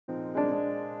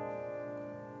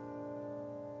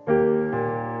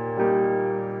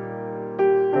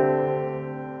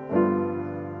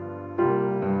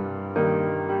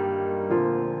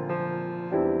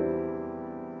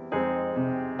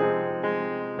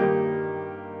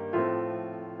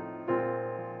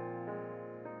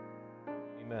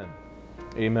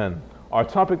Amen. Our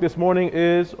topic this morning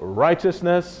is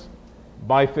righteousness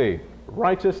by faith.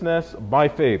 Righteousness by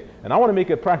faith. And I want to make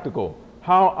it practical.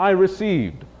 How I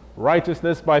received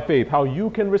righteousness by faith. How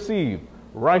you can receive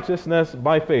righteousness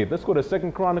by faith. Let's go to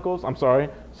 2 Corinthians.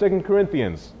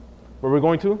 Where we're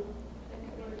going to?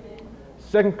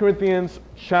 2 Corinthians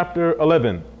chapter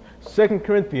 11. 2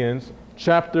 Corinthians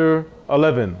chapter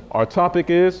 11. Our topic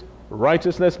is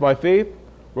righteousness by faith.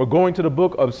 We're going to the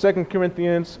book of 2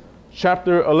 Corinthians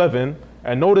chapter 11.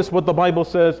 And notice what the Bible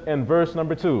says in verse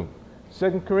number 2.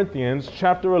 2 Corinthians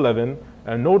chapter 11.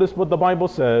 And notice what the Bible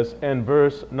says in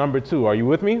verse number 2. Are you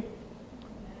with me?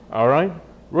 All right.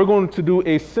 We're going to do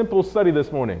a simple study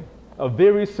this morning. A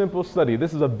very simple study.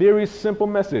 This is a very simple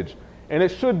message. And it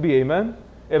should be, amen.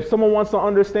 If someone wants to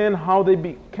understand how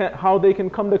they can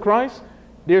come to Christ,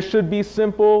 there should be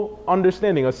simple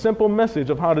understanding, a simple message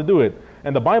of how to do it.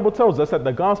 And the Bible tells us that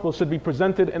the gospel should be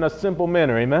presented in a simple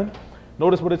manner, amen.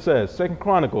 Notice what it says, 2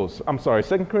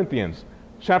 Corinthians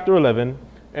chapter 11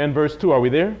 and verse 2. Are we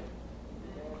there?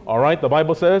 All right, the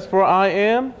Bible says, "For I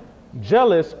am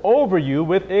jealous over you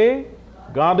with a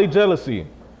godly jealousy,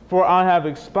 for I have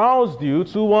espoused you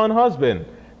to one husband,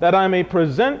 that I may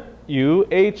present you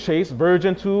a chaste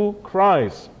virgin to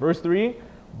Christ." Verse 3,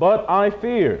 "But I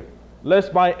fear,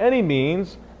 lest by any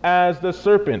means, as the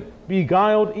serpent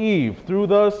beguiled Eve through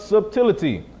the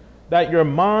subtlety, that your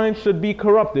mind should be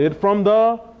corrupted from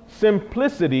the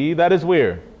simplicity that is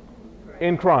where?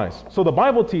 In Christ." So the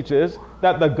Bible teaches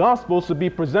that the gospel should be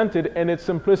presented in its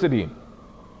simplicity.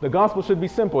 The gospel should be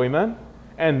simple, amen?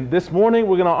 And this morning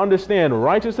we're going to understand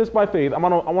righteousness by faith. I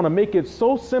want to make it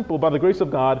so simple by the grace of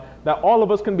God that all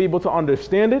of us can be able to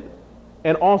understand it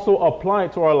and also apply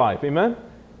it to our life, amen?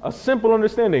 A simple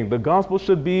understanding. The gospel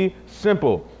should be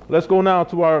simple. Let's go now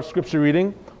to our scripture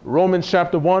reading. Romans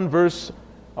chapter 1 verse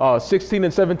 16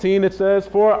 and 17. It says,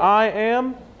 "For I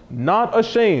am not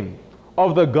ashamed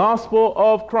of the gospel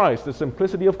of Christ," the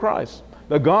simplicity of Christ,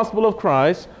 "the gospel of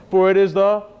Christ, for it is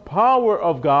the power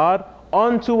of God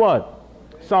unto" what?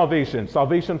 Salvation.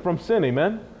 Salvation from sin,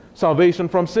 amen? Salvation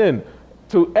from sin.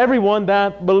 "To everyone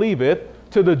that believeth,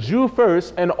 to the Jew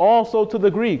first, and also to the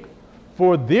Greek.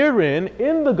 For therein,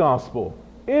 in the gospel,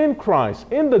 in Christ,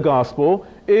 in the gospel,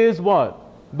 is" what?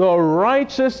 "The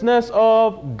righteousness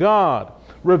of God,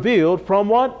 revealed from"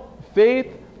 what? "Faith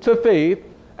to faith,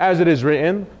 as it is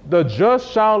written, the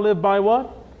just shall live by" what?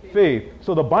 "Faith."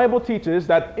 So the Bible teaches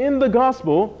that in the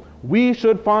gospel, we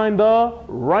should find the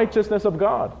righteousness of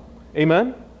God.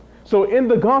 Amen? So in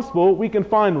the gospel, we can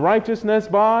find righteousness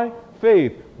by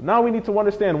faith. Now we need to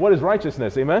understand what is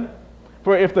righteousness. Amen?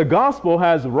 For if the gospel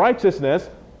has righteousness,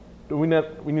 we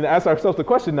need to ask ourselves the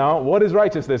question now, what is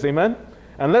righteousness? Amen?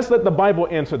 And let's let the Bible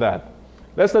answer that.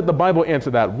 Let's let the Bible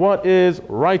answer that. What is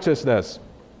righteousness?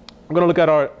 I'm going to look at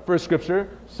our first scripture,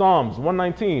 Psalms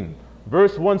 119,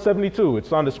 verse 172.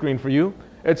 It's on the screen for you.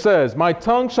 It says, "My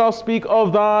tongue shall speak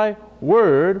of thy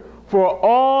word, for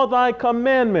all thy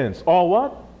commandments," all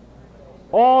what?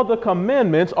 "All the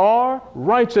commandments are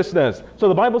righteousness." So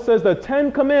the Bible says the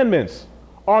 10 commandments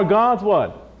are God's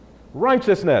what?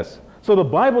 Righteousness. So the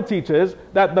Bible teaches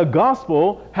that the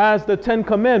gospel has the 10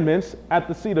 commandments at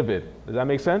the seat of it. Does that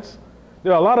make sense?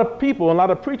 There are a lot of people, a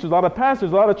lot of preachers, a lot of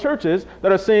pastors, a lot of churches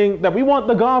that are saying that we want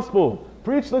the gospel,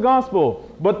 preach the gospel,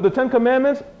 but the 10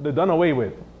 commandments, they're done away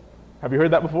with. Have you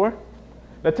heard that before?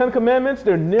 The 10 commandments,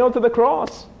 they're nailed to the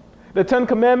cross. The 10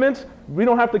 commandments, we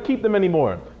don't have to keep them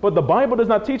anymore. But the Bible does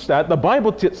not teach that. The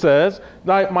Bible says,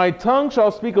 "My tongue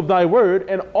shall speak of thy word,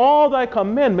 and all thy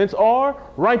commandments are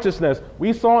righteousness."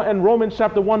 We saw in Romans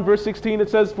chapter 1, verse 16, it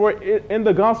says, "For in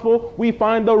the gospel we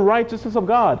find the righteousness of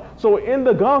God." So in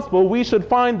the gospel, we should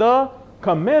find the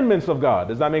commandments of God.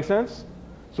 Does that make sense?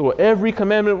 So every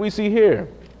commandment we see here,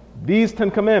 these 10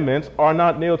 commandments are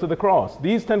not nailed to the cross.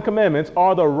 These 10 commandments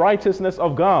are the righteousness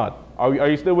of God. Are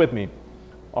you still with me?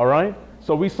 All right.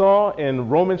 So we saw in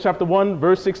Romans chapter 1,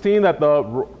 verse 16, that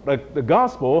the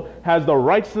gospel has the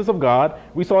righteousness of God.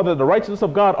 We saw that the righteousness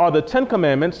of God are the 10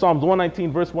 commandments, Psalms 119,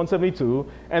 verse 172.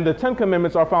 And the 10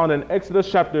 commandments are found in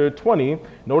Exodus chapter 20.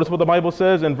 Notice what the Bible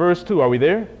says in verse 2. Are we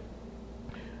there?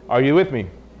 Are you with me?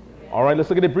 All right, let's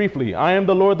look at it briefly. "I am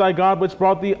the Lord thy God, which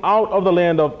brought thee out of the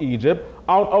land of Egypt,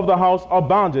 out of the house of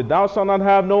bondage. Thou shalt not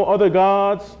have no other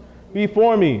gods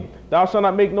before me. Thou shalt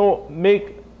not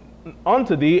make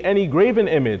unto thee any graven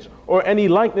image, or any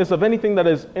likeness of anything that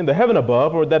is in the heaven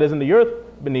above, or that is in the earth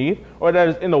beneath, or that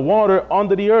is in the water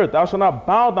under the earth. Thou shalt not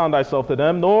bow down thyself to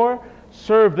them, nor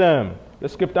serve them."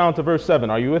 Let's skip down to verse 7.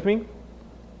 Are you with me?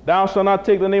 "Thou shalt not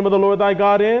take the name of the Lord thy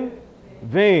God in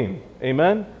vain."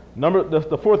 Amen.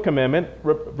 The fourth commandment,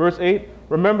 verse 8.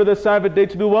 "Remember the Sabbath day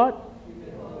to do what?"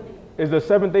 Is the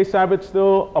seventh-day Sabbath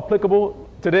still applicable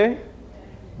today?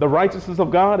 The righteousness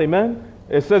of God, amen?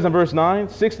 It says in verse 9,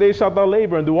 6 days shalt thou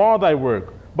labor and do all thy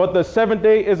work, but the seventh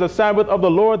day is a Sabbath of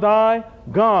the Lord thy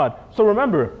God. So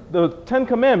remember, the 10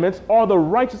 commandments are the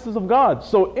righteousness of God.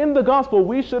 So in the gospel,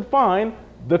 we should find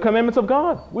the commandments of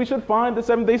God. We should find the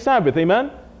seventh-day Sabbath,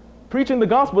 amen? Preaching the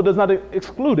gospel does not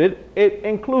exclude it, it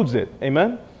includes it,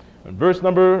 amen? In verse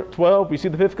number 12, we see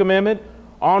the fifth commandment.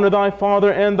 Honor thy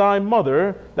father and thy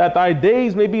mother, that thy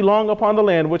days may be long upon the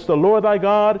land which the Lord thy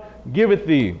God giveth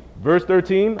thee. Verse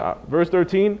 13,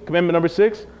 commandment number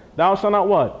 6, thou shalt not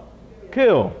what?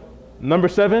 Kill. Number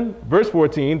 7, verse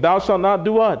 14, thou shalt not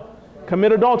do what?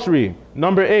 Commit adultery.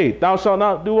 Number 8, thou shalt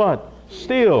not do what?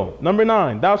 Steal. Number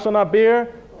 9, thou shalt not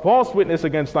bear false witness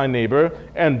against thy neighbor.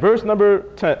 And verse number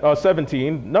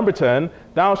 17, number 10,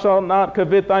 thou shalt not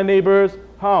covet thy neighbor's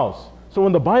house. So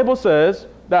when the Bible says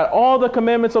that all the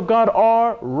commandments of God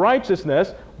are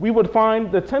righteousness, we would find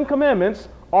the 10 commandments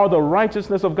are the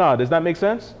righteousness of God. Does that make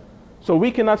sense? So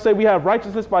we cannot say we have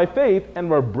righteousness by faith and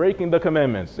we're breaking the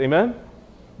commandments. Amen?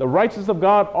 The righteousness of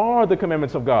God are the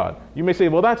commandments of God. You may say,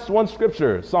 well, that's one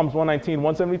scripture, Psalms 119,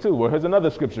 172. Well, here's another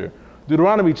scripture.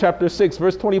 Deuteronomy chapter 6,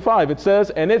 verse 25. It says,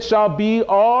 and it shall be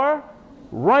our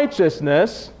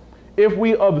righteousness if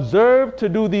we observe to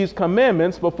do these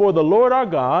commandments before the Lord our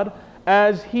God,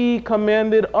 as he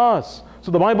commanded us.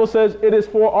 So the Bible says it is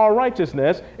for our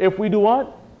righteousness if we do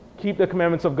what? Keep the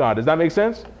commandments of God. Does that make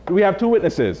sense? Do we have two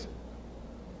witnesses?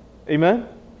 Amen?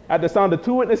 At the sound of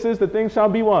two witnesses, the thing shall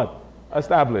be what?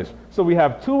 Established. So we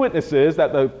have two witnesses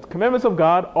that the commandments of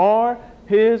God are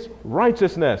his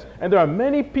righteousness. And there are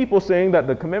many people saying that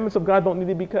the commandments of God don't need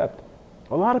to be kept.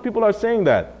 A lot of people are saying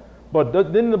that. But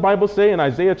didn't the Bible say in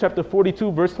Isaiah chapter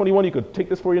 42, verse 21, you could take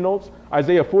this for your notes.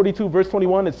 Isaiah 42, verse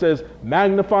 21, it says,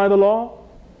 magnify the law,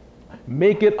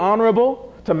 make it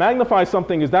honorable. To magnify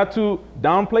something, is that to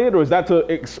downplay it or is that to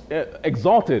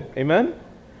exalt it? Amen?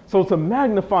 So to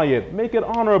magnify it, make it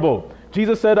honorable.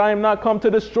 Jesus said, I am not come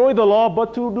to destroy the law,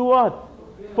 but to do what?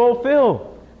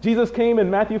 Fulfill. Jesus came in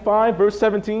Matthew 5, verse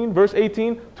 17, verse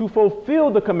 18, to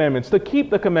fulfill the commandments, to keep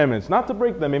the commandments, not to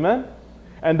break them. Amen?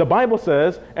 And the Bible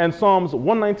says, and Psalms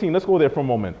 119, let's go there for a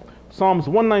moment. Psalms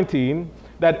 119,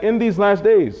 that in these last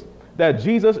days, that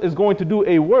Jesus is going to do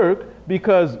a work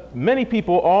because many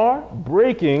people are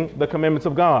breaking the commandments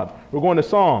of God. We're going to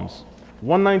Psalms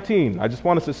 119. I just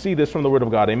want us to see this from the Word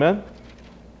of God. Amen?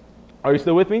 Are you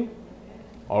still with me?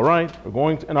 All right. We're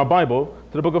going in our Bible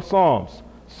to the book of Psalms.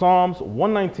 Psalms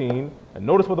 119. And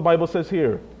notice what the Bible says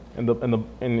here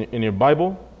in your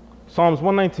Bible. Psalms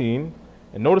 119.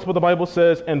 And notice what the Bible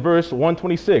says in verse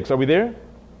 126. Are we there?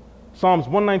 Psalms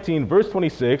 119, verse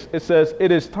 26. It says,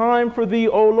 it is time for thee,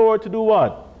 O Lord, to do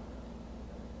what?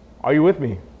 Are you with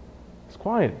me? It's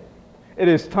quiet. It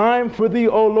is time for thee,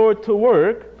 O Lord, to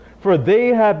work, for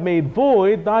they have made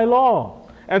void thy law.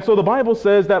 And so the Bible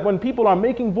says that when people are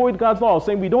making void God's law,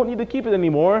 saying we don't need to keep it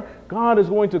anymore, God is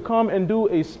going to come and do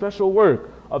a special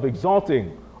work of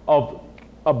exalting, of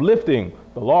uplifting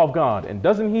the law of God. And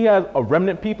doesn't he have a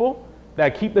remnant people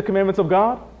that keep the commandments of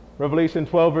God? Revelation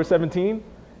 12, verse 17.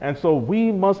 And so we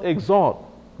must exalt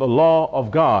the law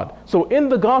of God. So in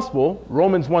the gospel,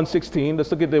 Romans 1:16,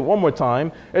 let's look at it one more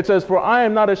time. It says, for I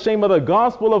am not ashamed of the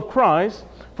gospel of Christ,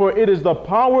 for it is the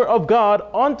power of God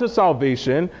unto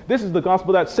salvation. This is the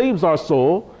gospel that saves our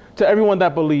soul, to everyone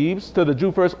that believes, to the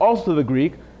Jew first, also to the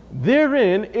Greek.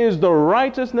 Therein is the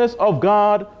righteousness of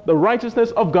God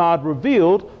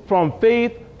revealed from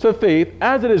faith to faith,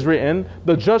 as it is written,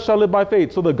 the just shall live by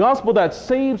faith. So the gospel that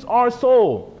saves our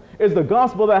soul is the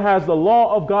gospel that has the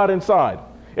law of God inside.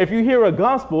 If you hear a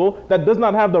gospel that does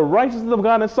not have the righteousness of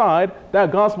God inside,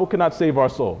 that gospel cannot save our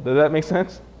soul. Does that make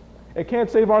sense? It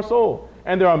can't save our soul.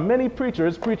 And there are many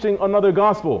preachers preaching another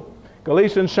gospel.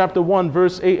 Galatians chapter 1,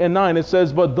 verse 8 and 9, it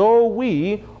says, but though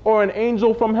we or an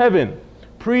angel from heaven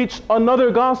preach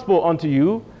another gospel unto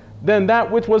you, then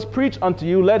that which was preached unto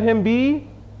you, let him be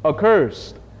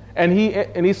accursed. And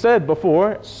he said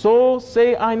before, so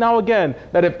say I now again,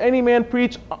 that if any man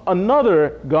preach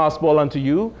another gospel unto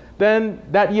you, then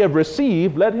that ye have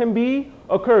received, let him be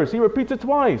accursed. He repeats it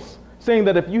twice, saying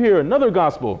that if you hear another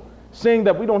gospel, saying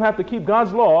that we don't have to keep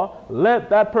God's law, let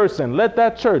that person, let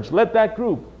that church, let that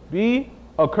group be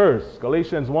accursed.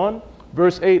 Galatians 1,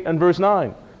 verse 8 and verse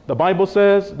 9. The Bible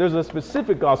says there's a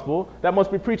specific gospel that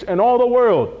must be preached in all the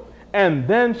world. And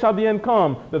then shall the end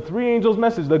come, the three angels'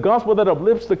 message, the gospel that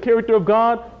uplifts the character of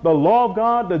God, the law of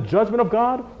God, the judgment of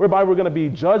God, whereby we're going to be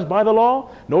judged by the law.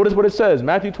 Notice what it says,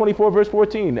 Matthew 24, verse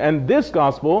 14. And this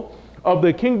gospel of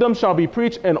the kingdom shall be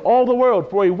preached in all the world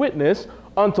for a witness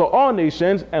unto all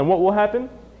nations. And what will happen?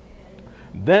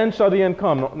 then shall the end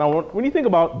come. Now, when you think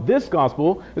about this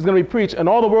gospel, it's going to be preached in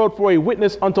all the world for a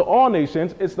witness unto all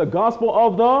nations. It's the gospel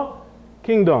of the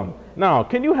kingdom. Now,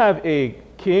 can you have a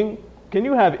king? Can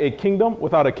you have a kingdom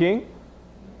without a king?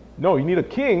 No, you need a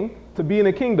king to be in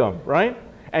a kingdom, right?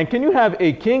 And can you have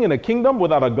a king in a kingdom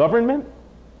without a government?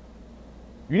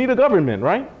 You need a government,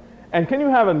 right? And can you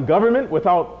have a government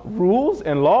without rules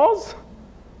and laws,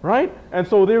 right? And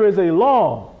so there is a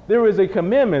law. There is a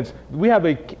commandment. We have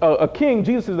a king.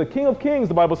 Jesus is the King of Kings,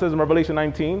 the Bible says in Revelation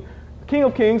 19. King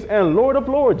of Kings and Lord of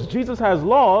Lords. Jesus has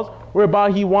laws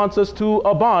whereby he wants us to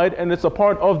abide, and it's a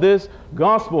part of this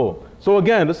gospel. So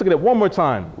again, let's look at it one more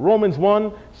time. Romans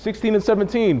 1, 16 and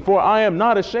 17. For I am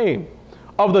not ashamed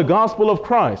of the gospel of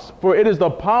Christ, for it is the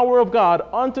power of God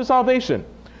unto salvation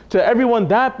to everyone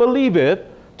that believeth,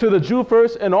 to the Jew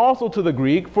first and also to the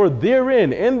Greek. For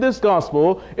therein, in this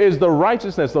gospel, is the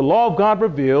righteousness, the law of God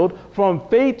revealed, from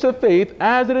faith to faith,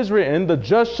 as it is written, the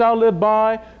just shall live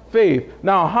by faith.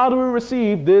 Now, how do we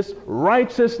receive this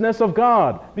righteousness of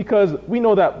God? Because we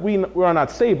know that we are not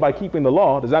saved by keeping the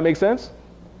law. Does that make sense?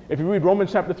 If you read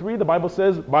Romans chapter 3, the Bible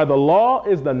says, by the law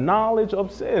is the knowledge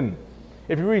of sin.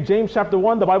 If you read James chapter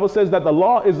 1, the Bible says that the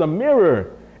law is a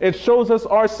mirror. It shows us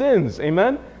our sins.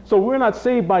 Amen? So we're not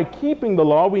saved by keeping the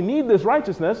law. We need this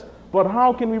righteousness, but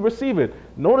how can we receive it?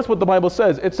 Notice what the Bible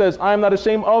says. It says, I am not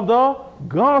ashamed of the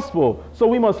gospel. So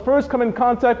we must first come in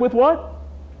contact with what?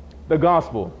 The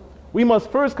gospel. We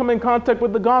must first come in contact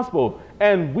with the gospel,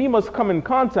 and we must come in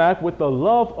contact with the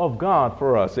love of God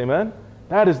for us. Amen?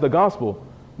 That is the gospel.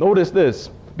 Notice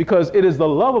this, because it is the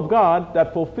love of God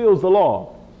that fulfills the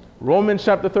law. Romans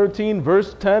chapter 13,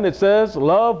 verse 10, it says,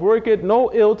 love worketh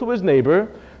no ill to his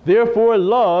neighbor. Therefore,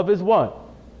 love is what?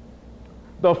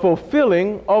 The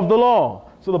fulfilling of the law.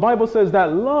 So the Bible says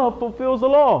that love fulfills the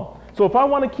law. So if I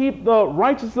want to keep the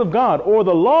righteousness of God or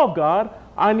the law of God,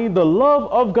 I need the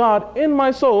love of God in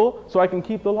my soul so I can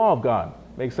keep the law of God.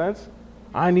 Make sense?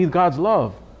 I need God's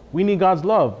love. We need God's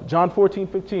love. John 14,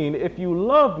 15, if you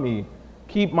love me,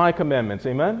 keep my commandments.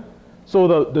 Amen?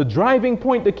 So the driving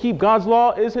point to keep God's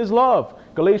law is his love.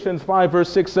 Galatians 5, verse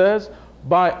 6 says,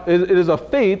 it is a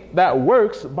faith that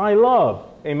works by love.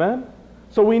 Amen?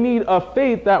 So we need a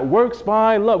faith that works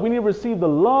by love. We need to receive the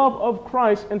love of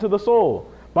Christ into the soul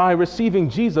by receiving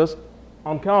Jesus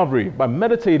on Calvary, by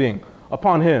meditating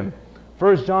upon him.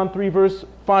 1 John 3, verse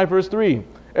 5, verse 3.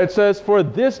 It says, for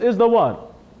this is the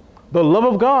what? The love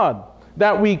of God,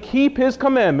 that we keep his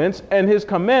commandments, and his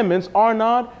commandments are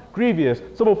not grievous.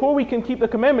 So before we can keep the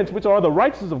commandments, which are the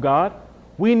righteousness of God,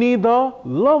 we need the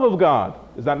love of God.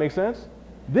 Does that make sense?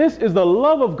 This is the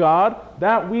love of God,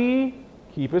 that we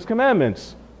keep his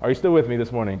commandments. Are you still with me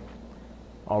this morning?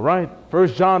 All right.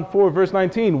 1 John 4, verse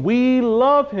 19. We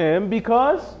love him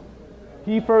because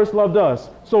he first loved us.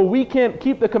 So we can't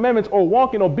keep the commandments or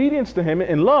walk in obedience to him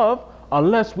in love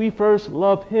unless we first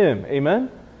love him. Amen?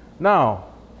 Now,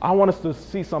 I want us to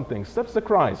see something. Steps to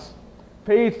Christ,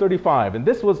 page 35. And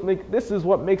this is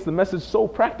what makes the message so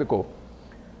practical.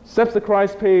 Steps to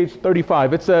Christ, page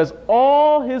 35. It says,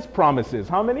 all his promises.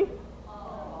 How many?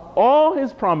 All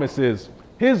his promises,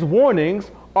 his warnings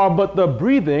are but the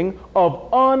breathing of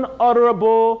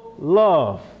unutterable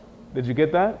love. Did you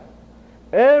get that?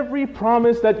 Every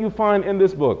promise that you find in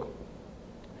this book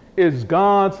is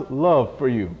God's love for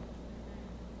you.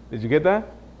 Did you get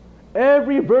that?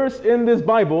 Every verse in this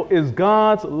Bible is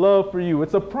God's love for you.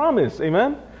 It's a promise.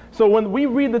 Amen? So when we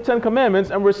read the 10 Commandments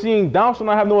and we're seeing, thou shalt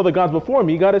not have no other gods before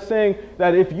me, God is saying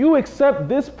that if you accept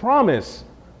this promise,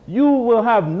 you will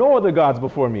have no other gods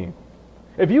before me.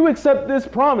 If you accept this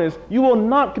promise, you will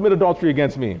not commit adultery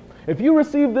against me. If you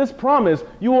receive this promise,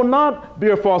 you will not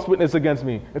bear false witness against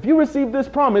me. If you receive this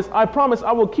promise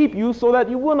I will keep you so that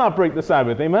you will not break the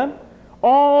Sabbath. Amen?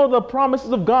 All the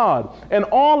promises of God and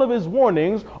all of his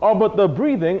warnings are but the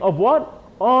breathing of what?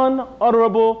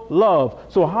 Unutterable love.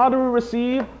 So how do we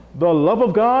receive the love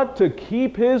of God to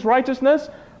keep his righteousness?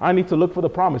 I need to look for the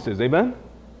promises. Amen?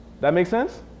 That makes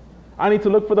sense? I need to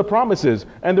look for the promises.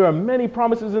 And there are many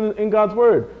promises in God's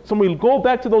word. So when we go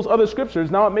back to those other scriptures,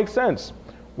 now it makes sense.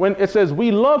 When it says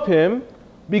we love him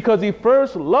because he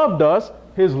first loved us,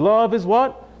 his love is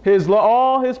what?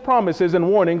 All his promises and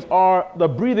warnings are the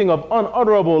breathing of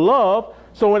unutterable love.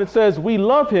 So when it says we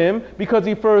love him because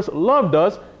he first loved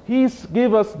us, he's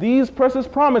give us these precious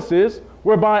promises,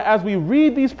 whereby as we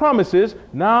read these promises,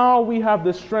 now we have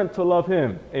the strength to love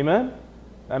him. Amen?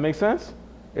 That makes sense?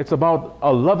 It's about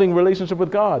a loving relationship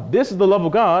with God. This is the love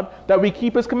of God, that we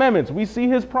keep his commandments. We see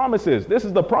his promises. This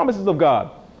is the promises of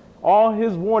God. All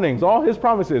his warnings, all his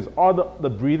promises are the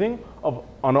breathing of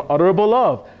unutterable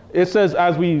love. It says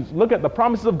as we look at the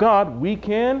promises of God, we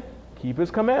can keep his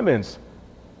commandments.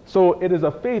 So it is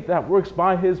a faith that works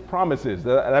by his promises.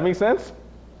 Does that make sense?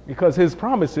 Because his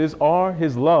promises are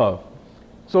his love.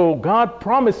 So God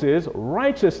promises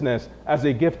righteousness as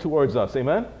a gift towards us.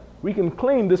 Amen? We can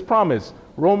claim this promise.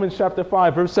 Romans chapter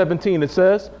 5, verse 17, it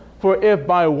says, "For if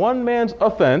by one man's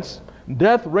offense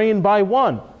death reigned by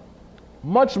one,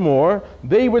 much more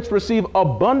they which receive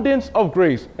abundance of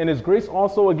grace." And is grace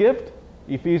also a gift?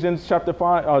 Ephesians chapter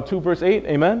 2, verse 8.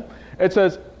 Amen? It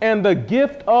says, "And the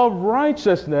gift of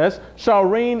righteousness shall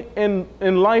reign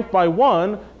in life by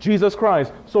one, Jesus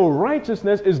Christ." So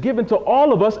righteousness is given to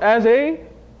all of us as a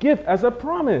gift, as a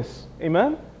promise.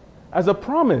 Amen? As a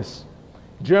promise.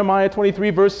 Jeremiah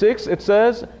 23, verse 6, it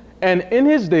says, "And in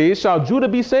his days shall Judah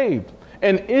be saved,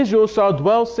 and Israel shall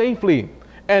dwell safely.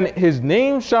 And his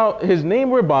name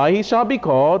whereby he shall be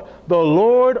called, the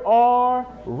Lord our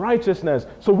righteousness."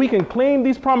 So we can claim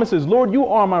these promises. Lord, you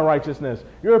are my righteousness.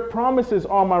 Your promises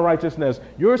are my righteousness.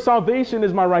 Your salvation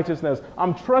is my righteousness.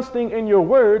 I'm trusting in your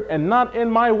word and not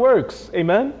in my works.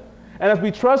 Amen? And as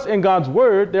we trust in God's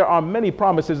word, there are many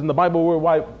promises in the Bible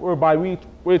whereby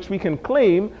which we can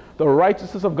claim the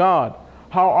righteousness of God.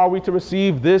 How are we to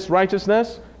receive this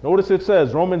righteousness? Notice it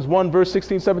says, Romans 1, verse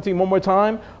 16, 17, one more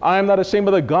time. "I am not ashamed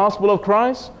of the gospel of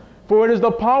Christ, for it is the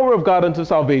power of God unto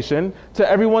salvation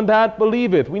to everyone that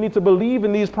believeth." We need to believe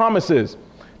in these promises.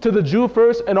 To the Jew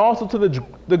first, and also to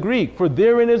the Greek. "For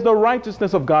therein is the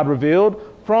righteousness of God revealed."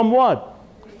 From what?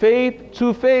 Faith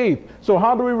to faith. So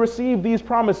how do we receive these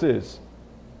promises?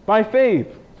 By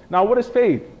faith. Now what is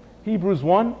faith? Hebrews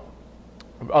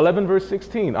 11 verse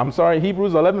 16. I'm sorry,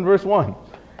 Hebrews 11 verse 1.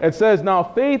 It says, "Now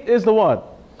faith is the what?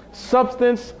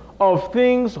 Substance of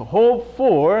things hoped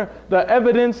for, the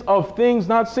evidence of things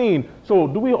not seen." So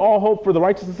do we all hope for the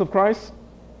righteousness of Christ?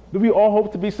 Do we all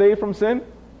hope to be saved from sin?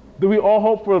 Do we all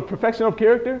hope for perfection of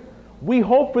character? We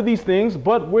hope for these things,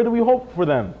 but where do we hope for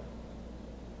them?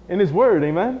 In his word,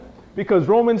 amen? Because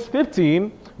Romans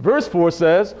 15 verse 4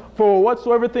 says, "For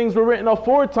whatsoever things were written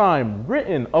aforetime,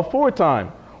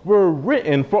 were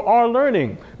written for our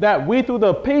learning, that we through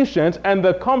the patience and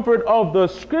the comfort of the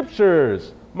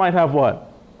scriptures might have"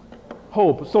 what?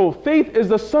 Hope. So faith is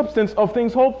the substance of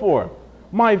things hoped for.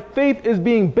 My faith is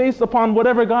being based upon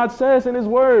whatever God says in his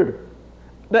word.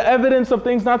 The evidence of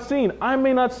things not seen. I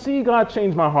may not see God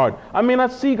change my heart. I may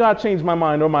not see God change my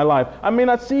mind or my life. I may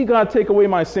not see God take away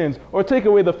my sins or take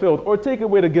away the filth or take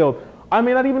away the guilt. I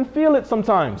may not even feel it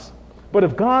sometimes. But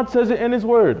if God says it in his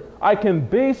word, I can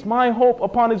base my hope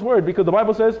upon his word, because the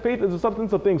Bible says faith is the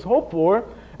substance of things hoped for,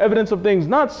 evidence of things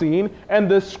not seen, and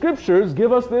the scriptures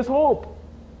give us this hope.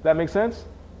 That makes sense?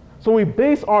 So we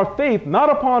base our faith not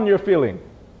upon your feeling.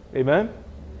 Amen?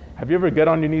 Have you ever get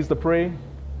on your knees to pray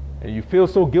and you feel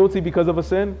so guilty because of a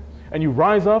sin, and you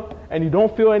rise up and you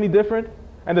don't feel any different,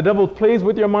 and the devil plays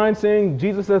with your mind saying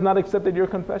Jesus has not accepted your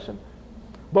confession?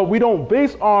 But we don't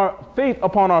base our faith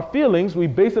upon our feelings. We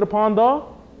base it upon the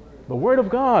word of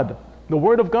God. The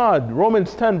word of God.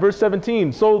 Romans 10 verse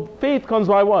 17. So faith comes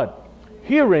by what?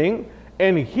 Hearing,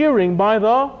 and hearing by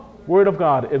the word of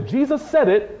God. If Jesus said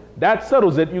it, that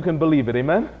settles it. You can believe it.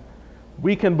 Amen?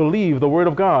 We can believe the word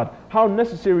of God. How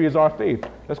necessary is our faith?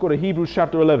 Let's go to Hebrews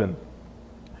chapter 11.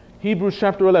 Hebrews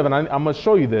chapter 11. I'm going to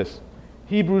show you this.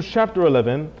 Hebrews chapter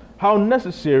 11. How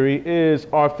necessary is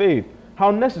our faith? How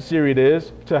necessary it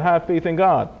is to have faith in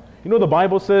God. You know, the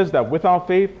Bible says that without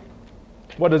faith,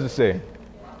 what does it say?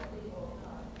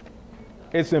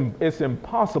 It's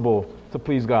impossible to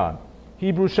please God.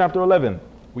 Hebrews chapter 11.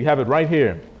 We have it right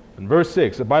here. In verse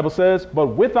 6, the Bible says, "But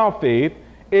without faith,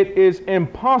 it is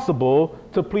impossible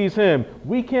to please him."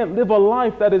 We can't live a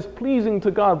life that is pleasing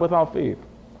to God without faith.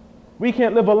 We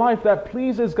can't live a life that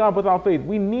pleases God without faith.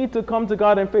 We need to come to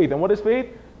God in faith. And what is faith?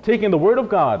 Taking the word of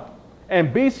God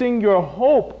and basing your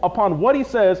hope upon what he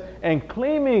says and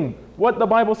claiming what the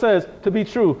Bible says to be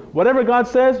true. Whatever God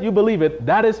says, you believe it.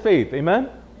 That is faith. Amen?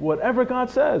 Whatever God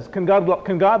says. Can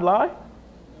God lie?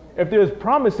 If there's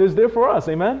promises, they're for us.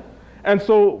 Amen? And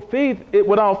so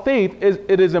without faith,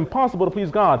 it is impossible to please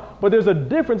God. But there's a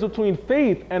difference between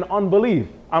faith and unbelief.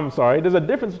 There's a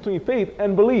difference between faith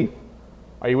and belief.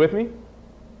 Are you with me?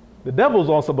 The devils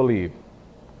also believe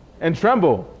and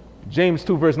tremble. James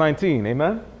 2 verse 19.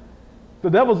 Amen? The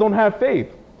devils don't have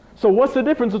faith. So what's the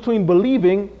difference between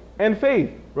believing and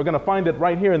faith? We're going to find it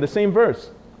right here in the same verse.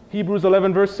 Hebrews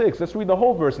 11 verse 6. Let's read the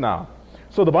whole verse now.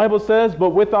 So the Bible says,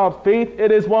 "But without faith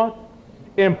it is" what?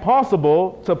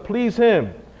 "Impossible to please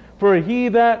him. For he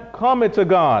that cometh to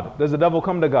God," does the devil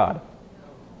come to God?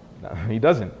 No, he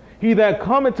doesn't. "He that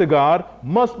cometh to God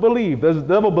must believe." Does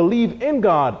the devil believe in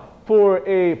God for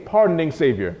a pardoning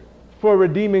Savior, for a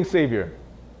redeeming Savior,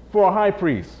 for a high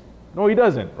priest, No, he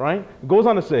doesn't, right? It goes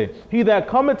on to say, he that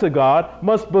cometh to God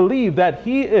must believe that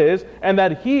he is, and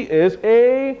that he is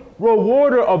a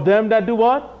rewarder of them that do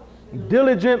what?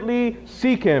 Diligently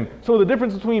seek him. So the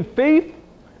difference between faith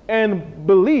and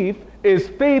belief is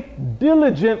faith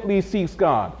diligently seeks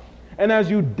God. And as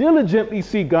you diligently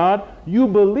seek God, you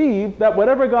believe that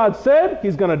whatever God said,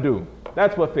 he's going to do.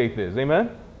 That's what faith is.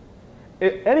 Amen?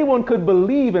 Anyone could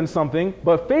believe in something,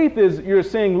 but faith is you're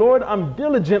saying, Lord, I'm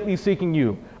diligently seeking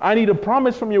you. I need a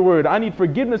promise from your word. I need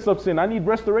forgiveness of sin. I need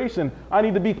restoration. I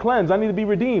need to be cleansed. I need to be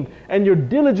redeemed. And you're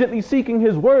diligently seeking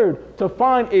his word to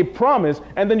find a promise,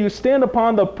 and then you stand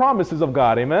upon the promises of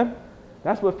God. Amen?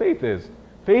 That's what faith is.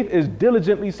 Faith is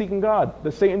diligently seeking God.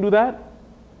 Does Satan do that?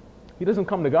 He doesn't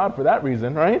come to God for that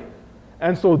reason, right?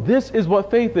 And so this is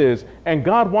what faith is. And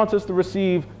God wants us to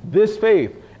receive this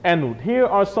faith. And here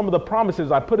are some of the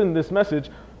promises I put in this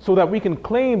message so that we can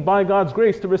claim by God's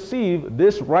grace to receive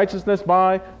this righteousness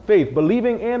by faith,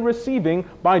 believing and receiving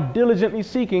by diligently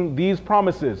seeking these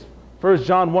promises. 1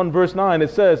 John 1 verse 9,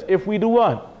 it says, if we do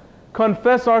what?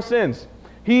 Confess our sins.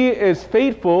 He is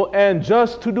faithful and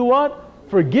just to do what?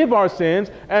 Forgive our sins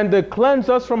and to cleanse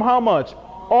us from how much?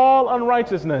 All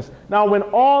unrighteousness. Now when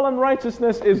all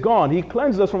unrighteousness is gone, he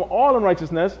cleanses us from all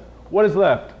unrighteousness, what is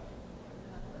left?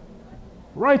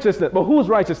 Righteousness. But whose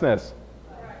righteousness?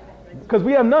 Because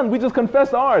we have none. We just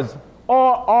confess ours, or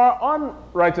our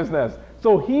unrighteousness.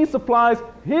 So he supplies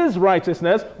his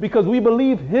righteousness because we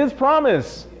believe his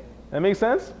promise. That makes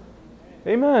sense?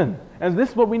 Amen. And this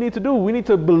is what we need to do. We need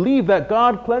to believe that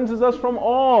God cleanses us from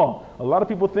all. A lot of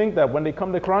people think that when they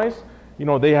come to Christ,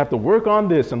 they have to work on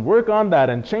this and work on that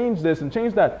and change this and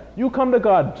change that. You come to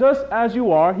God just as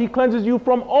you are. He cleanses you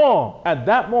from all. At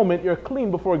that moment, you're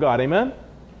clean before God. Amen?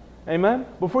 Amen?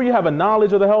 Before you have a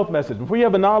knowledge of the health message, before you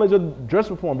have a knowledge of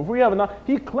dress reform, before you have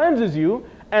he cleanses you.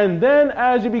 And then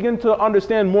as you begin to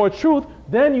understand more truth,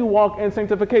 then you walk in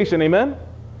sanctification. Amen?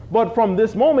 But from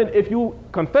this moment, if you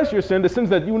confess your sin, the sins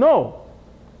that you know,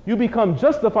 you become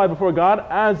justified before God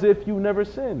as if you never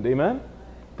sinned. Amen?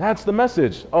 That's the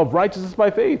message of righteousness by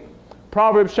faith.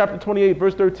 Proverbs chapter 28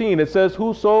 verse 13, it says,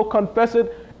 whoso confesseth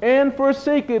and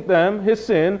forsaketh them his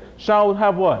sin shall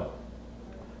have what?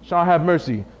 Shall have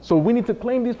mercy. So we need to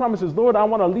claim these promises. Lord, I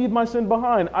want to leave my sin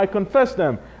behind. I confess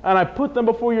them and I put them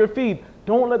before your feet.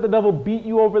 Don't let the devil beat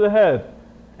you over the head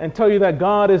and tell you that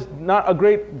God is not a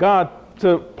great God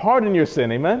to pardon your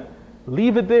sin. Amen?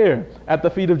 Leave it there at the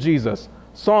feet of Jesus.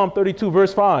 Psalm 32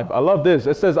 verse 5. I love this.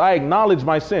 It says, I acknowledge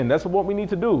my sin. That's what we need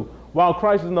to do while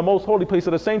Christ is in the most holy place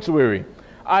of the sanctuary.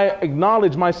 I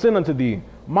acknowledge my sin unto thee.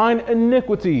 Mine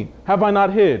iniquity have I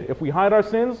not hid. If we hide our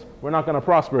sins, we're not going to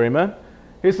prosper. Amen?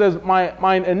 He says,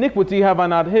 mine iniquity have I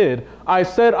not hid. I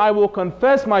said, I will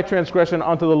confess my transgression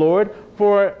unto the Lord,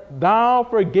 for thou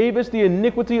forgavest the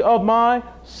iniquity of my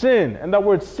sin. And that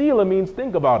word sila means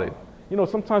think about it.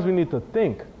 Sometimes we need to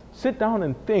think. Sit down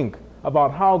and think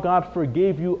about how God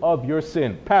forgave you of your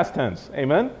sin. Past tense.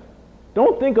 Amen?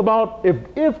 Don't think about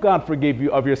if God forgave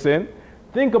you of your sin.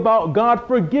 Think about God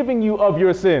forgiving you of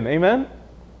your sin. Amen?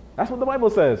 That's what the Bible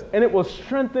says. And it will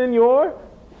strengthen your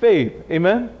faith,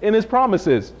 amen, in his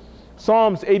promises.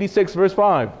 Psalms 86 verse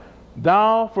 5.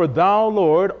 For thou,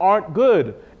 Lord, art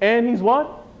good. And he's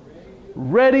what?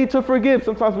 Ready to forgive.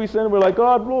 Sometimes we sin, we're like,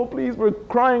 God, Lord, please, we're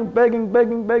crying,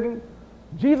 begging.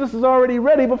 Jesus is already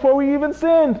ready before we even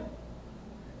sinned.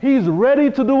 He's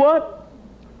ready to do what?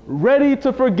 Ready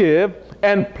to forgive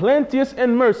and plenteous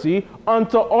in mercy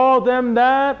unto all them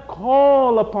that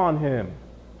call upon him.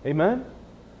 Amen?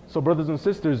 So brothers and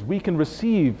sisters, we can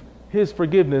receive his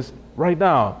forgiveness right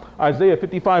now. Isaiah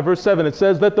 55 verse 7, it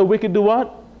says, let the wicked do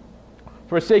what?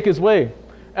 Forsake his way,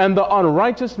 and the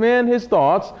unrighteous man his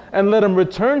thoughts, and let him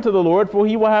return to the Lord, for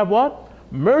he will have what?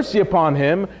 Mercy upon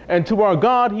him, and to our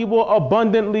God he will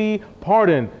abundantly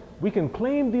pardon. We can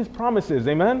claim these promises,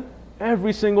 amen,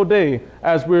 every single day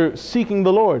as we're seeking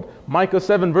the Lord. Micah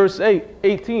 7 verse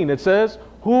 18, it says,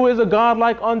 who is a God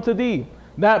like unto thee,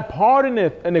 that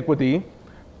pardoneth iniquity,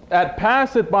 that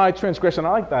passeth by transgression. I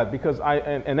like that because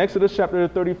in Exodus chapter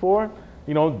 34,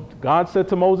 God said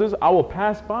to Moses, I will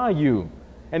pass by you.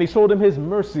 And he showed him his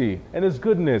mercy and his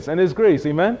goodness and his grace.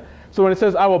 Amen? So when it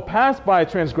says, I will pass by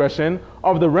transgression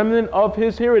of the remnant of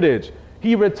his heritage,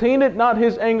 he retained not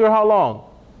his anger how long?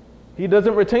 He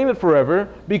doesn't retain it forever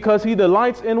because he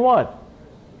delights in what?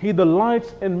 He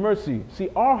delights in mercy. See,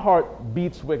 our heart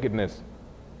beats wickedness.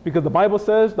 Because the Bible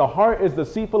says the heart is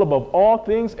deceitful above all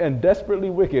things and desperately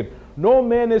wicked. No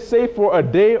man is safe for a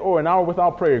day or an hour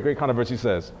without prayer. Great controversy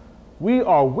says. We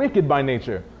are wicked by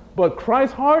nature. But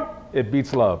Christ's heart, it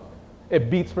beats love.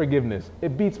 It beats forgiveness.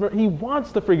 It beats mercy. He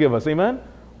wants to forgive us. Amen?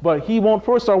 but he won't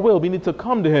force our will. We need to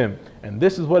come to him. And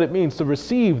this is what it means to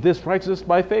receive this righteousness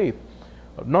by faith.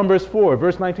 Numbers 4,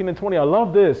 verse 19 and 20. I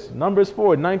love this. Numbers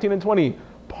 4, 19 and 20.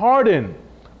 Pardon,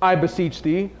 I beseech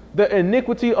thee, the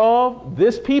iniquity of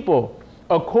this people,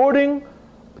 according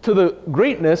to the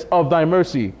greatness of thy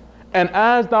mercy. And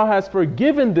as thou hast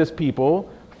forgiven this people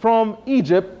from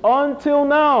Egypt until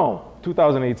now,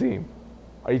 2018.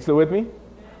 Are you still with me?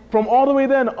 From all the way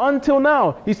then until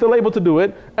now, he's still able to do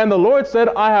it. And the Lord said,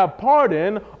 I have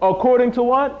pardoned according to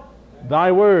what?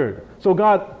 Thy word. So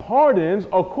God pardons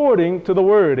according to the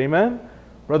word. Amen.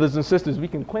 Brothers and sisters, we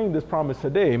can claim this promise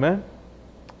today. Amen.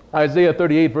 Isaiah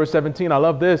 38, verse 17. I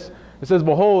love this. It says,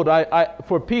 behold,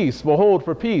 for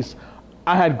peace,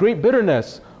 I had great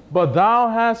bitterness, but thou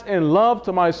hast in love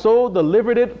to my soul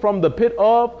delivered it from the pit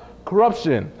of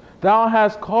corruption. Thou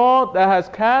hast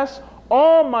cast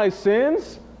all my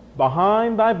sins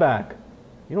behind thy back.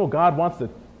 You know, God wants to,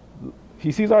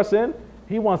 he sees our sin,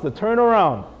 he wants to turn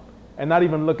around and not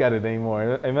even look at it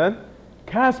anymore. Amen.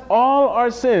 Cast all our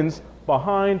sins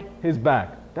behind his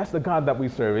back. That's the God that we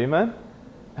serve. Amen.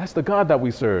 That's the God that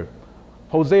we serve.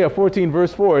 Hosea 14,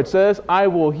 verse 4, it says, I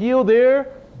will heal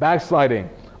their backsliding.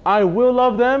 I will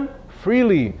love them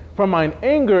freely, for mine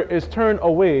anger is turned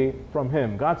away from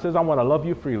him. God says, I want to love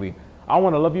you freely. I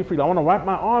want to love you freely. I want to wrap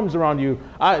my arms around you.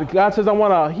 God says, I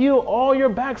want to heal all your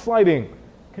backsliding.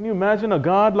 Can you imagine a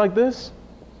God like this?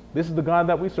 This is the God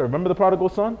that we serve. Remember the prodigal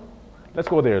son? Let's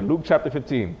go there. Luke chapter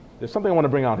 15. There's something I want to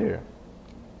bring out here.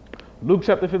 Luke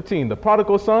chapter 15. The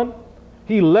prodigal son,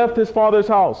 he left his father's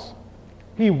house.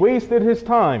 He wasted his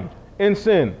time in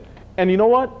sin. And you know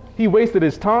what? He wasted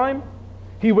his time.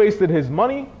 He wasted his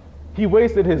money. He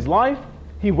wasted his life.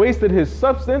 He wasted his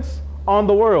substance on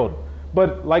the world.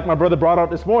 But like my brother brought out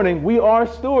this morning, we are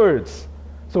stewards.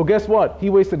 So guess what? He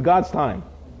wasted God's time.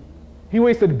 He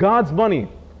wasted God's money.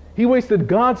 He wasted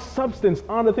God's substance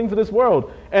on the things of this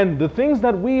world. And the things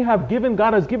that we have given,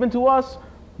 God has given to us,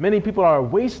 many people are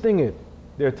wasting it.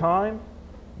 Their time,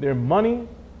 their money,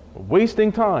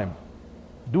 wasting time,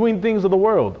 doing things of the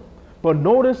world. But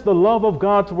notice the love of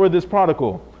God toward this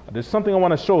prodigal. There's something I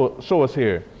want to show us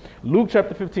here. Luke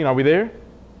chapter 15, are we there?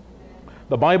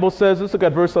 The Bible says, let's look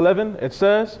at verse 11. It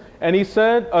says, and he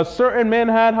said, a certain man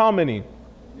had how many?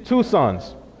 2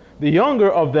 sons. The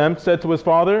younger of them said to his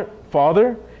father,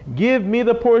 Father, give me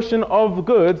the portion of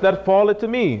goods that falleth to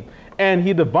me. And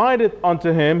he divided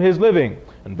unto him his living.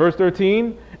 And verse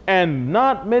 13, and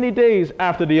not many days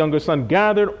after the younger son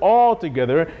gathered all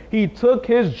together, he took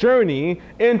his journey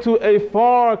into a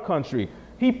far country.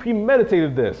 He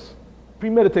premeditated this,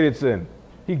 premeditated sin.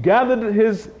 He gathered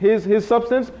his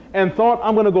substance and thought,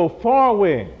 I'm going to go far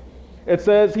away. It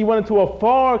says he went into a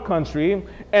far country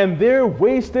and there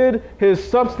wasted his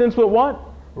substance with what?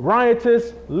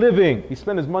 Riotous living. He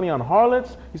spent his money on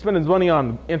harlots. He spent his money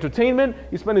on entertainment.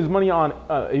 He spent his money on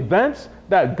events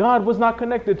that God was not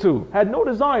connected to, had no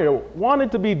desire,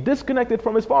 wanted to be disconnected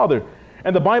from his father.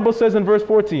 And the Bible says in verse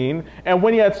 14, and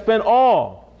when he had spent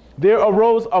all, there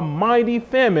arose a mighty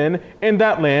famine in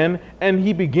that land, and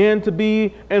he began to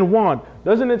be in want.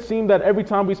 Doesn't it seem that every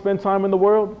time we spend time in the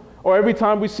world, or every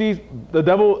time we see the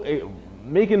devil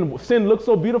making sin look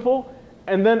so beautiful,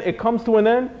 and then it comes to an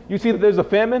end, you see that there's a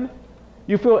famine,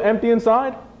 you feel empty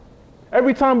inside?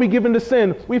 Every time we give into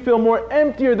sin, we feel more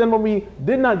emptier than when we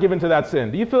did not give into that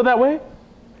sin. Do you feel that way?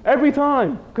 Every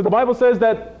time. Because the Bible says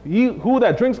that who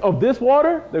that drinks of this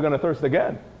water, they're going to thirst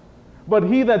again. But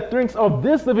he that drinks of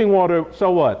this living water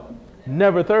shall what?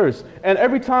 Never thirst. And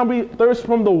every time we thirst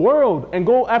from the world and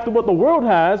go after what the world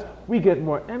has, we get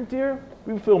more emptier,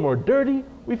 we feel more dirty,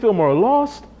 we feel more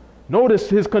lost. Notice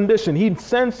his condition. He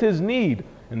sensed his need.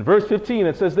 In verse 15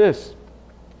 it says this,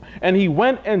 and he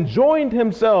went and joined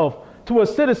himself to a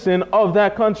citizen of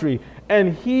that country,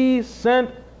 and he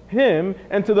sent him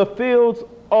into the fields,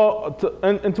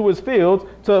 into his fields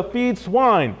to feed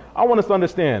swine. I want us to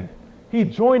understand. He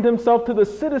joined himself to the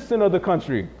citizen of the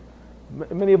country.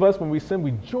 Many of us, when we sin,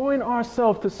 we join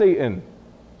ourselves to Satan.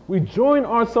 We join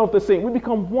ourselves to Satan. We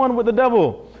become one with the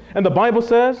devil. And the Bible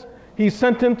says he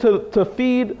sent him to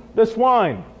feed the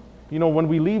swine. You know, when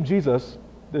we leave Jesus,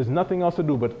 there's nothing else to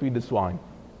do but feed the swine.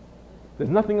 There's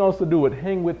nothing else to do but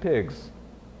hang with pigs.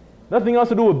 Nothing else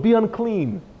to do but be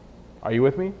unclean. Are you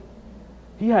with me?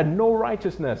 He had no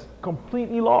righteousness,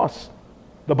 completely lost.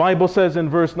 The Bible says in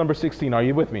verse number 16, are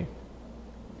you with me?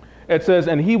 It says,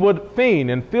 and he would fain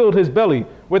and filled his belly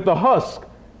with the husk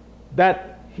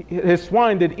that his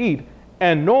swine did eat,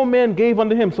 and no man gave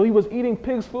unto him. So he was eating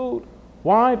pig's food.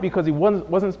 Why? Because he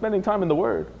wasn't spending time in the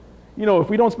Word. You know, if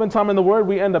we don't spend time in the Word,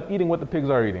 we end up eating what the pigs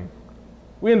are eating.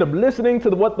 We end up listening to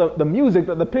what the music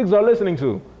that the pigs are listening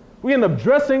to. We end up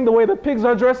dressing the way the pigs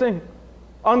are dressing.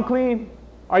 Unclean.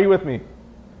 Are you with me?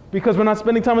 Because we're not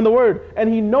spending time in the Word.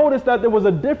 And he noticed that there was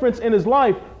a difference in his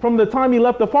life from the time he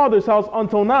left the Father's house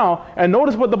until now. And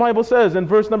notice what the Bible says in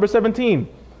verse number 17.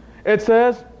 It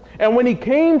says, and when he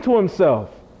came to himself,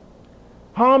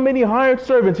 how many hired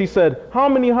servants, he said, how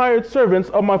many hired servants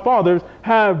of my father's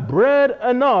have bread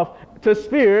enough to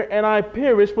spare, and I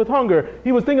perish with hunger?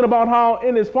 He was thinking about how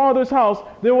in his father's house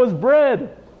there was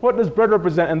bread. What does bread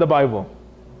represent in the Bible?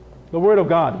 The Word of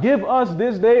God. Give us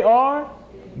this day our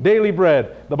daily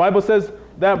bread. The Bible says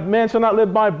that man shall not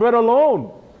live by bread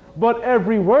alone, but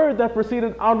every word that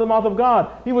proceeded out of the mouth of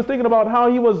God. He was thinking about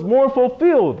how he was more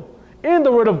fulfilled in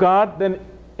the Word of God than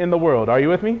in the world. Are you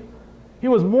with me? He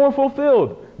was more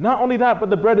fulfilled. Not only that, but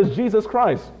the bread is Jesus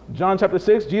Christ. John chapter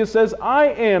 6, Jesus says, I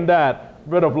am that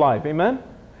bread of life. Amen?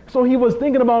 So he was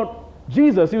thinking about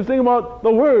Jesus. He was thinking about the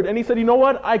Word. And he said, you know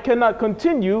what? I cannot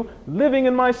continue living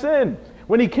in my sin.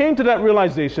 When he came to that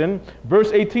realization,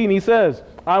 verse 18, he says,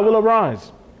 I will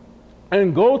arise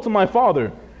and go to my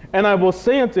father, and I will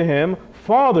say unto him,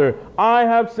 Father, I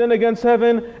have sinned against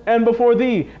heaven and before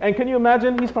thee. And can you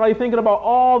imagine? He's probably thinking about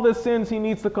all the sins he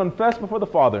needs to confess before the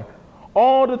Father.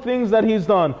 All the things that he's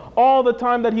done, all the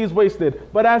time that he's wasted.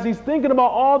 But as he's thinking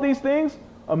about all these things,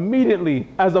 immediately,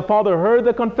 as the Father heard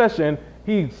the confession,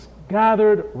 he's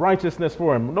gathered righteousness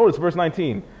for him. Notice verse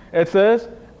 19. It says,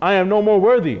 I am no more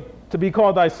worthy to be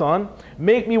called thy son.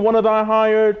 Make me one of thy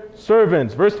hired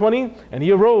servants. Verse 20. And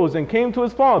he arose and came to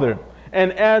his father.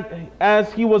 And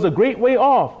as he was a great way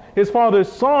off, his father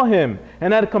saw him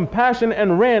and had compassion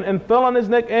and ran and fell on his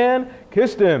neck and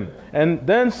kissed him. And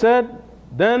then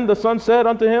the son said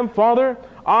unto him, Father,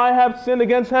 I have sinned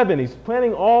against heaven. He's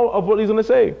planning all of what he's going to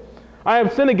say. I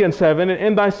have sinned against heaven and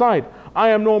in thy sight. I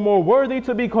am no more worthy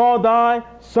to be called thy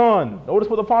son. Notice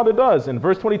what the father does. In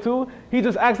verse 22, he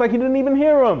just acts like he didn't even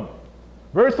hear him.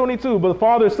 Verse 22, but the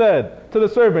father said to the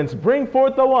servants, bring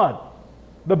forth the what?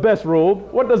 The best robe.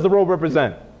 What does the robe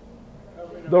represent?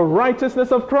 The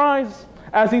righteousness of Christ.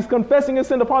 As he's confessing his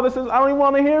sin, the father says, I don't even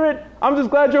want to hear it. I'm just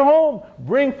glad you're home.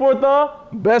 Bring forth the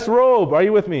best robe. Are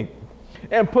you with me?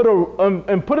 And put it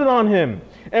on him.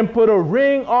 And put a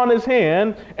ring on his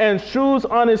hand and shoes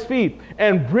on his feet.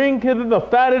 And bring hither the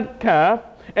fatted calf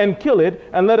and kill it.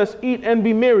 And let us eat and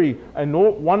be merry. I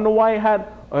wonder why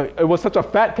it was such a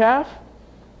fat calf.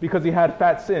 Because he had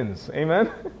fat sins. Amen.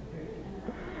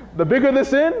 The bigger the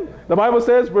sin, the Bible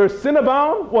says, where sin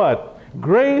abounds, what?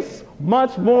 Grace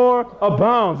much more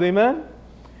abounds. Amen.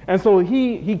 And so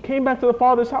he came back to the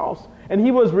Father's house, and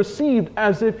he was received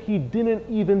as if he didn't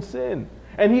even sin.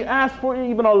 And he asked for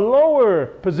even a lower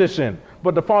position,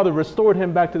 but the Father restored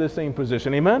him back to the same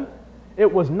position. Amen.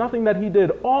 It was nothing that he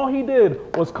did. All he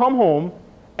did was come home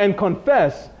and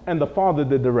confess, and the Father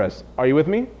did the rest. Are you with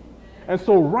me? And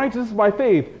so righteousness by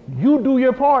faith, you do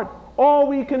your part. All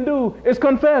we can do is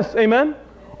confess. Amen.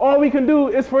 All we can do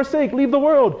is forsake, leave the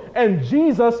world. And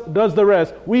Jesus does the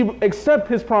rest. We accept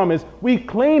his promise. We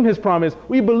claim his promise.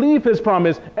 We believe his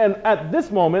promise. And at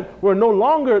this moment, we're no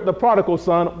longer the prodigal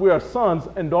son. We are sons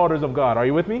and daughters of God. Are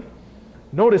you with me?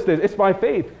 Notice this. It's by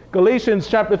faith. Galatians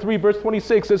chapter 3, verse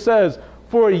 26, it says,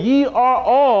 for ye are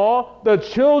all the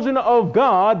children of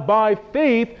God by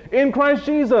faith in Christ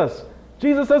Jesus.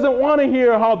 Jesus doesn't want to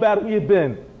hear how bad we have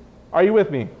been. Are you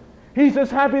with me? He's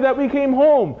just happy that we came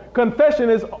home. Confession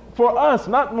is for us,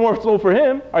 not more so for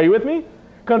him. Are you with me?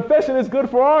 Confession is good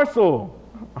for our soul.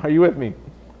 Are you with me?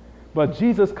 But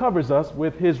Jesus covers us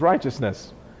with his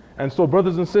righteousness. And so,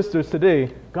 brothers and sisters,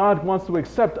 today, God wants to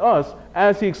accept us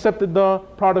as he accepted the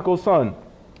prodigal son.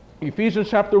 Ephesians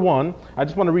chapter 1, I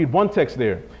just want to read one text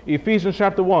there. Ephesians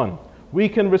chapter 1, we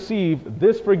can receive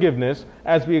this forgiveness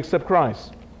as we accept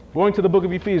Christ. Going to the book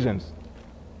of Ephesians.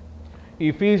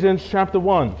 Ephesians chapter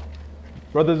 1.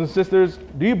 Brothers and sisters,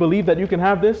 do you believe that you can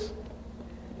have this?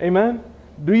 Amen?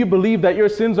 Do you believe that your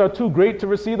sins are too great to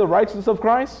receive the righteousness of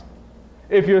Christ?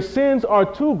 If your sins are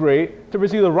too great to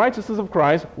receive the righteousness of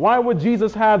Christ, why would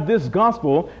Jesus have this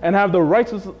gospel and have the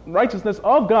righteousness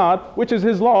of God, which is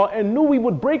his law, and knew we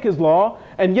would break his law,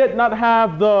 and yet not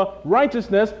have the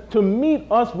righteousness to meet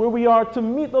us where we are, to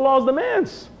meet the law's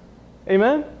demands?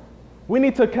 Amen? We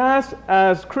need to cast,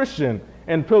 as Christian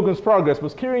in Pilgrim's Progress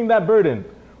was carrying that burden,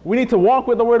 we need to walk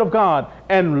with the Word of God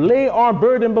and lay our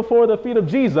burden before the feet of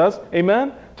Jesus,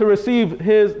 amen, to receive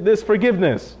this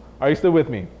forgiveness. Are you still with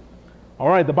me? All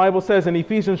right, the Bible says in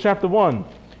Ephesians chapter 1,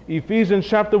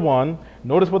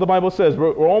 notice what the Bible says.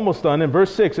 We're almost done. In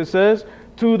verse 6, it says,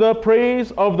 to the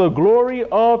praise of the glory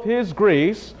of his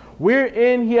grace,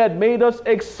 wherein he had made us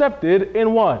accepted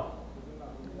in what?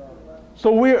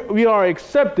 So we are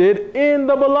accepted in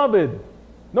the beloved.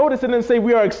 Notice it didn't say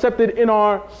we are accepted in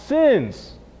our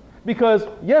sins. Because,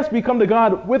 yes, we come to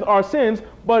God with our sins,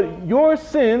 but your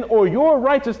sin or your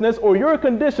righteousness or your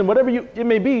condition, whatever it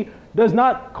may be, does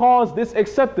not cause this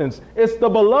acceptance. It's the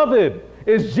beloved.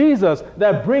 It's Jesus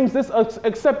that brings this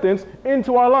acceptance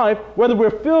into our life, whether we're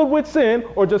filled with sin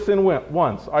or just sin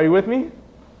once. Are you with me?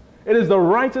 It is the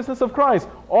righteousness of Christ.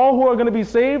 All who are going to be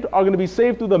saved are going to be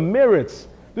saved through the merits,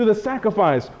 through the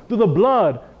sacrifice, through the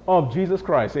blood of Jesus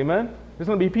Christ. Amen? There's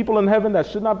going to be people in heaven that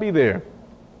should not be there.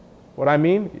 What I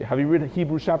mean, have you read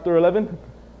Hebrews chapter 11?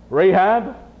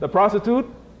 Rahab, the prostitute,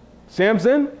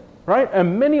 Samson, right?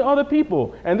 And many other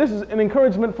people. And this is an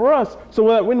encouragement for us so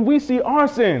that when we see our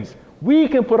sins, we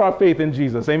can put our faith in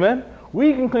Jesus. Amen?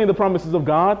 We can claim the promises of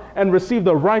God and receive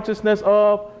the righteousness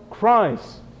of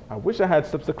Christ. I wish I had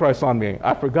steps of Christ on me.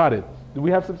 I forgot it. Do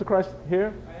we have steps of Christ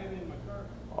here? I have it in my car.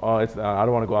 Oh, I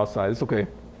don't want to go outside. It's okay.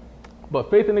 But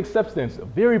faith and acceptance,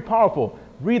 very powerful.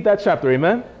 Read that chapter.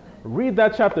 Amen? Read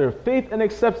that chapter, faith and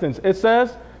acceptance. It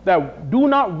says that do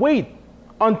not wait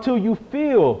until you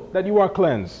feel that you are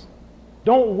cleansed.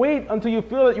 Don't wait until you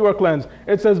feel that you are cleansed.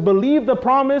 It says believe the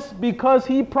promise because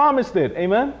he promised it.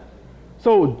 Amen?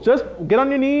 So just get on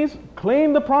your knees,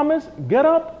 claim the promise, get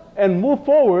up and move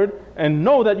forward and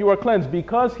know that you are cleansed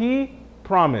because he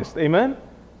promised. Amen?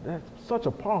 That's such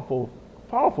a powerful,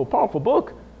 powerful, powerful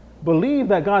book. Believe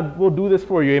that God will do this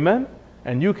for you. Amen?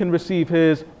 And you can receive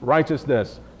his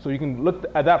righteousness. So you can look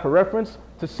at that for reference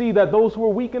to see that those who were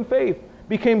weak in faith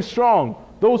became strong.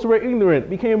 Those who were ignorant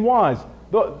became wise.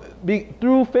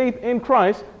 Through faith in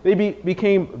Christ, they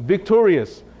became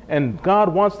victorious. And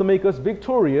God wants to make us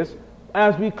victorious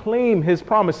as we claim his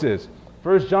promises.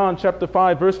 1 John chapter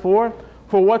 5, verse 4,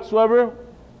 for whatsoever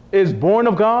is born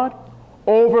of God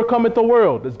overcometh the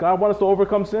world. Does God want us to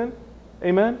overcome sin?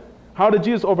 Amen. How did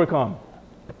Jesus overcome?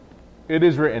 It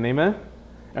is written. Amen.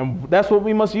 And that's what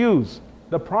we must use.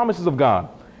 The promises of God.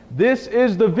 This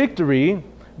is the victory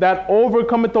that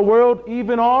overcometh the world,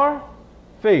 even our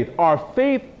faith. Our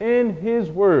faith in his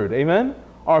word. Amen.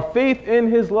 Our faith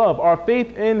in his love. Our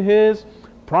faith in his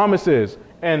promises.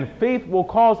 And faith will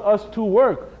cause us to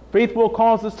work. Faith will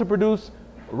cause us to produce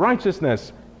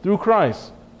righteousness through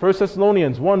Christ. 1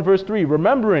 Thessalonians 1 verse 3.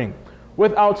 Remembering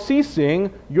without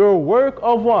ceasing your work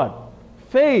of what?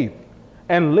 Faith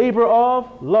and labor of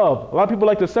love. A lot of people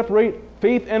like to separate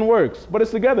faith and works, but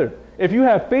it's together. If you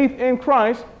have faith in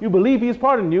Christ, you believe he's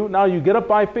pardoned you, now you get up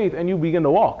by faith and you begin to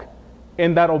walk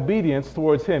in that obedience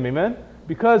towards him. Amen?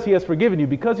 Because he has forgiven you,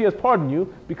 because he has pardoned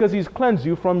you, because he's cleansed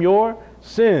you from your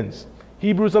sins.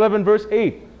 Hebrews 11 verse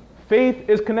 8. Faith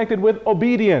is connected with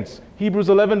obedience. Hebrews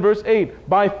 11 verse 8.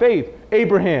 By faith,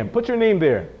 Abraham. Put your name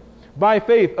there. By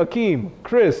faith, Akeem,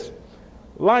 Chris,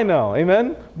 Lionel.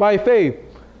 Amen? By faith.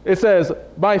 It says,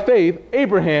 by faith,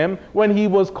 Abraham, when he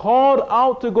was called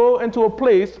out to go into a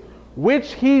place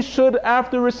which he should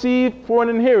after receive for an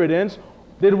inheritance,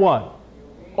 did what?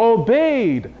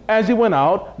 Obeyed as he went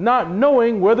out, not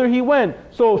knowing whither he went.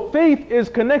 So faith is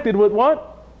connected with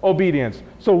what? Obedience.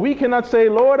 So we cannot say,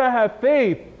 Lord, I have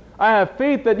faith. I have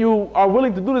faith that you are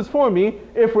willing to do this for me,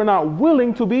 if we're not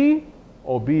willing to be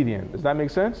obedient. Does that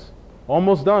make sense?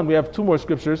 Almost done. We have two more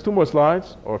scriptures, two more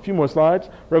slides, or a few more slides.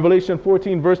 Revelation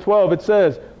 14 verse 12, it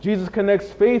says, Jesus connects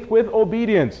faith with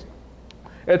obedience.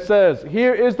 It says,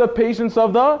 here is the patience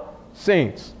of the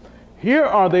saints. Here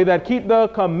are they that keep the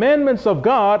commandments of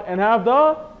God and have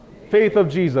the faith of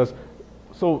Jesus.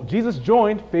 So Jesus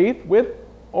joined faith with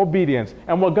obedience.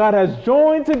 And what God has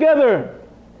joined together,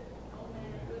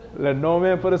 let no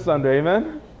man put asunder.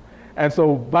 Amen? And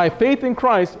so by faith in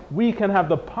Christ, we can have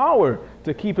the power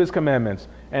to keep his commandments.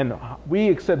 And we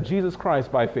accept Jesus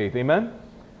Christ by faith. Amen?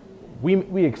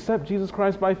 We accept Jesus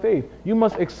Christ by faith. You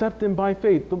must accept him by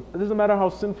faith. It doesn't matter how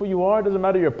sinful you are. It doesn't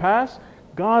matter your past.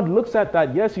 God looks at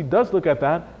that. Yes, he does look at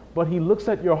that. But he looks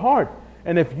at your heart.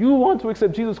 And if you want to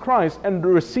accept Jesus Christ and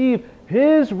receive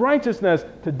his righteousness,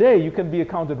 today you can be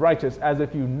accounted righteous as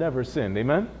if you never sinned.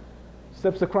 Amen?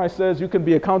 Steps of Christ says you can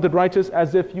be accounted righteous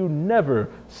as if you never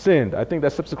sinned. I think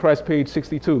that's Steps of Christ, page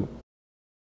 62.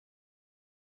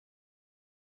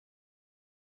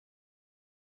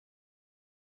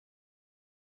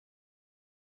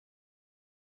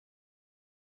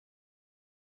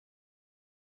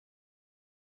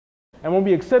 And when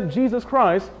we accept Jesus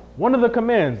Christ, one of the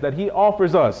commands that he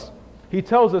offers us, he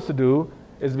tells us to do,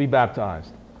 is to be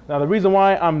baptized. Now, the reason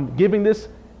why I'm giving this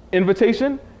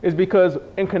invitation is because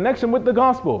in connection with the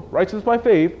gospel, righteousness by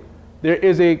faith, there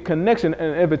is a connection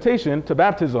and invitation to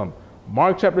baptism.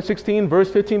 Mark chapter 16, verse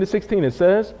 15 to 16, it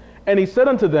says, and he said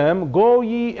unto them, go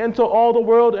ye into all the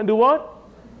world and do what?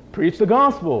 Preach the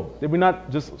gospel. Did we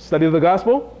not just study the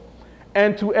gospel?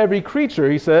 and to every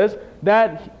creature, he says,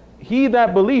 that he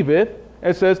that believeth,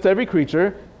 it says to every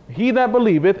creature, he that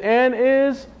believeth and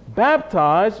is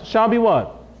baptized shall be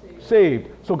what? Saved.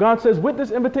 So God says, with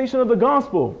this invitation of the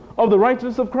gospel, of the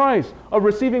righteousness of Christ, of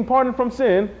receiving pardon from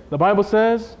sin, the Bible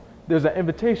says there's an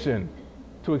invitation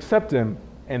to accept him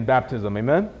in baptism.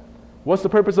 Amen? What's the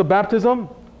purpose of baptism?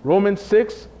 Romans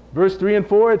 6, verse 3 and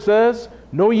 4, it says,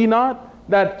 know ye not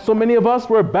that so many of us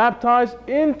were baptized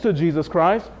into Jesus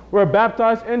Christ, were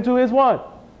baptized into his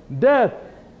what? Death.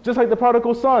 Just like the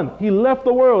prodigal son, he left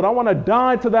the world. I want to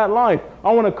die to that life.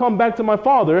 I want to come back to my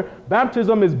Father.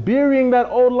 Baptism is burying that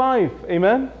old life,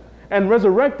 amen, and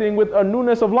resurrecting with a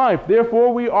newness of life.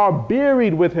 Therefore, we are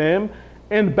buried with him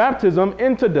in baptism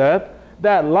into death,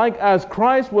 that like as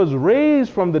Christ was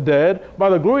raised from the dead by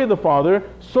the glory of the Father,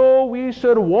 so we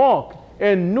should walk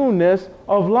in newness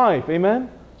of life,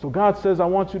 amen. So God says, I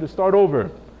want you to start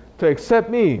over, to accept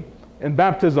me in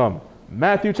baptism.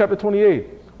 Matthew chapter 28.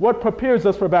 What prepares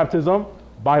us for baptism?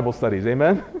 Bible studies,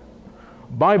 amen?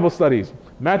 Bible studies.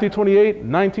 Matthew 28,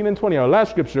 19 and 20, our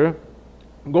last scripture.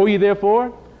 Go ye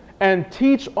therefore and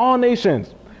teach all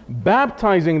nations,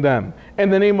 baptizing them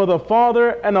in the name of the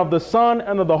Father and of the Son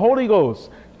and of the Holy Ghost,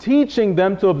 teaching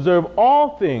them to observe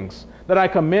all things that I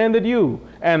commanded you.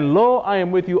 And lo, I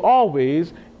am with you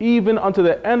always, even unto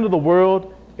the end of the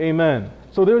world. Amen.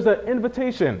 So there's an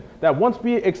invitation that once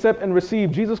we accept and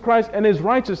receive Jesus Christ and his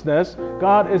righteousness,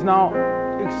 God is now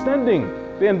extending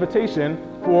the invitation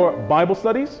for Bible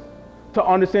studies, to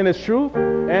understand his truth,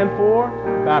 and for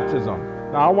baptism.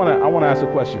 Now I want to ask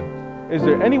a question. Is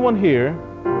there anyone here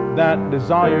that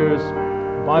desires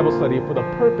Bible study for the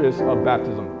purpose of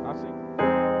baptism?